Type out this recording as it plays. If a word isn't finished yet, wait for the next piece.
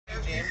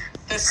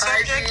The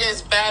subject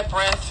is bad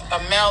breath, a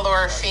male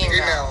or a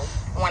female.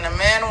 When a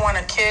man want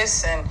to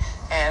kiss and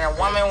a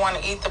woman want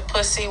to eat the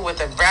pussy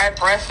with a bad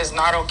breath is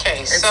not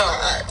okay. So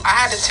I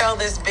had to tell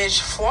this bitch,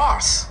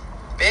 floss,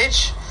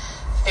 bitch.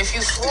 If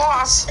you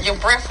floss, your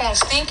breath won't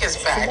stink as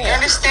bad. You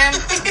understand?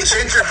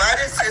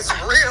 Gingivitis is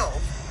real.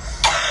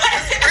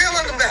 It's real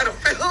on the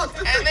battlefield.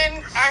 And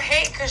then I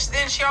hate because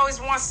then she always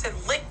wants to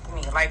lick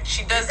me. Like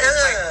she does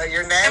this. Like,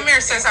 your neck.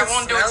 Amir says I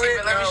won't do it to you,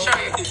 but let me show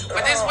you.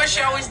 But this is what she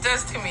always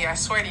does to me. I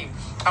swear to you,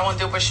 I won't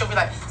do it. But she'll be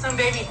like, "Some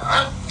baby."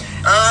 Yeah,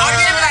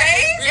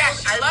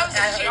 she loves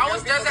it. She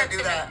always does that to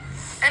me.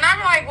 And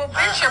I'm like, well,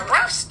 bitch, your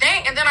breath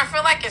stink. And then I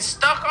feel like it's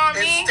stuck on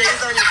me. It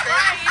stays on your face.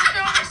 Right, you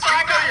feel me? So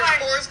I got your like,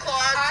 pores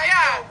clogged. I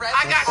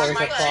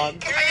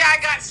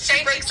got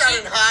stinky breaks out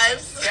in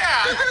hives. Yeah,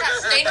 I got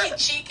stinky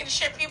cheek and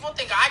shit. People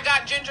think I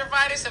got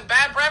gingivitis and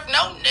bad breath.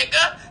 No,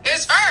 nigga,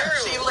 it's her.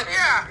 She licked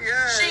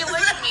She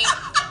licked me.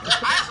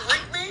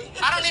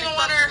 I don't even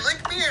want her.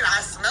 Lick me and I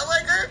smell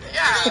like her?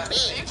 Yeah,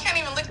 you can't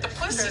even lick the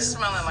pussy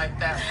smelling like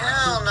that.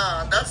 Hell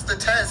no, that's the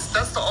test.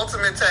 That's the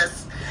ultimate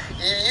test.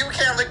 You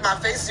can't lick my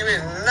face. You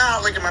is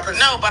not licking my pussy.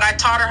 No, but I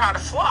taught her how to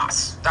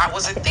floss. That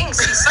was a thing.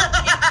 See, some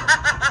people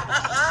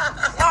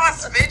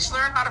floss, bitch.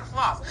 Learn how to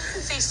floss.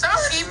 See, some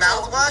people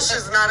mouthwash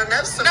is not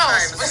enough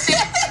sometimes. No, but see,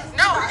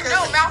 no,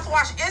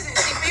 mouthwash isn't.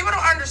 See, people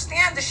don't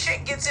understand the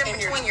shit gets in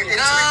between your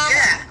gums,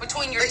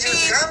 between your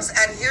teeth. Your gums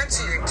adhere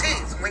to your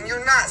teeth. When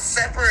you're not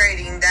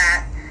separating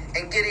that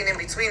and getting in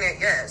between it,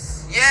 yes.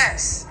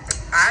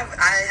 I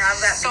have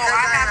that. So I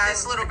have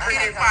this little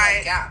kitty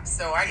pie.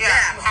 So I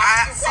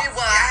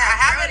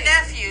have a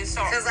nephew.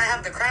 So because I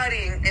have the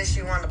crowding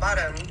issue on the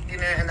bottom,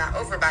 and that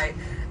overbite,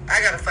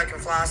 I gotta fucking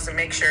floss to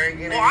make sure.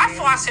 Well, I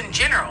floss in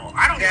general.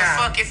 I don't give a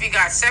fuck if you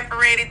got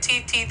separated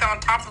teeth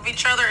on top of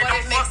each other. It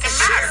don't fucking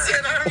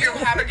matter. You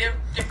have a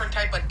different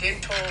type of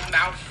dental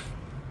mouth.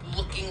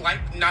 Looking like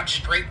not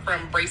straight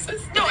from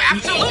braces? No,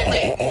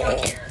 absolutely.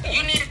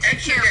 You need to take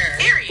care of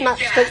period. Not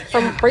straight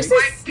from braces?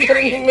 Dude,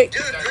 drinking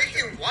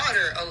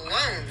water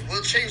alone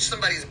will change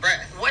somebody's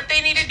breath. What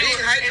they need to do is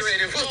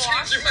hydrated will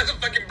change your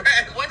motherfucking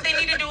breath. What they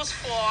need to do is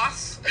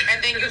floss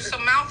and then use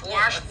some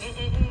mouthwash.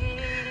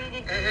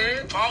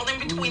 All in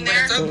between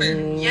there.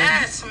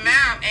 Yes,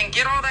 ma'am. And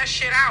get all that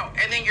shit out.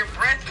 And then your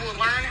breath will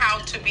learn how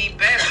to be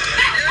better.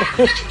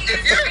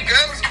 If your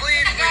gums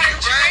bleed, you gotta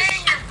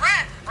train your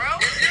breath, bro.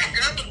 If your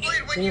gums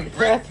bleed when you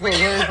breath will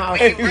learn how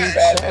to be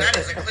better. That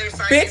is a clear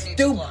sign. Bitch,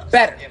 do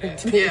better.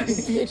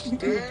 Yes.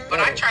 But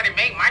I try to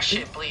make my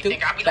shit bleed.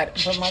 Nigga, I be like,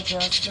 I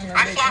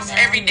floss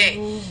every day.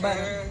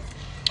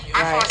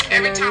 I floss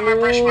every time I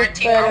brush my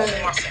teeth. I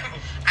floss it.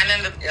 And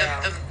then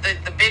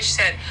the bitch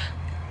said,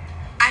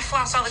 I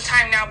floss all the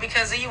time now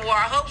because of you. Well,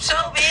 I hope so,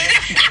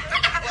 bitch.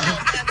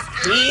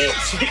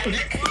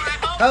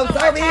 Hope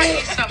so,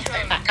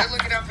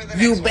 bitch.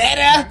 You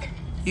better.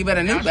 You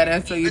better know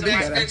better, so you do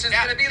better. Bitch is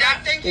gonna be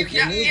like, thank you,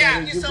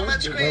 thank you so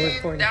much,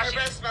 Kween. Now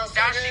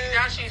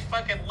she's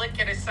fucking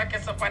licking and sucking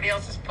somebody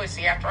else's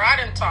pussy after I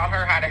done taught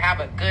her how to have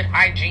a good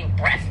hygiene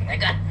breath,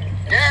 nigga.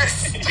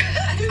 Yes.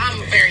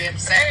 I'm very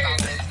upset about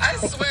this. I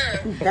swear.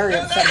 Very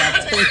upset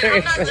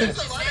about this.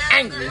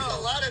 Angry. There's a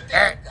lot of things,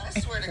 I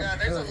swear to God,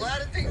 there's a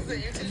lot of things that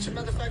you teach a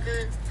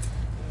motherfucker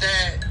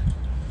that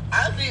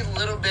I'd be a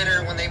little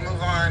bitter when they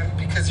move on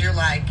because you're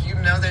like,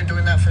 they're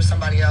doing that for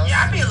somebody else.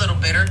 Yeah, I'd be a little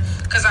bitter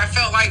because I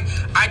felt like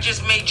I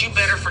just made you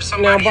better for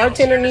somebody else. Now,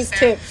 bartender needs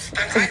tips.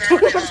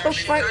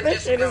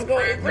 That shit is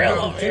going real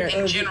over here.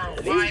 In general,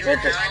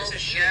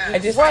 I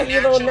just want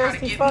you little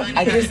nasty fuck.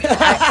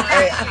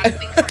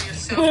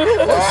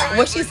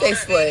 What she say,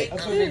 slut?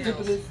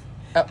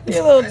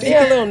 You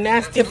little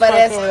nasty fuck. Put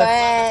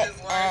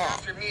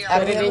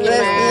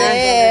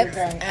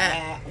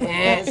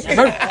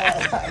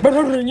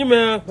it in your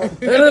mouth. Put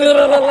it in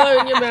your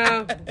mouth. In your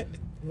mouth.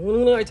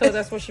 I told her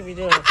that's what she be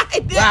doing.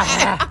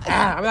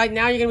 I'm like,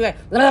 now you're gonna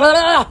be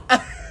like,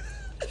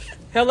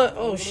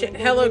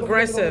 hella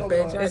aggressive,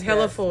 bitch. It's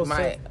hella full.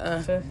 I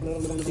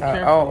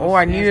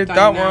needed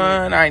that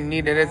one. I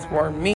needed it for me.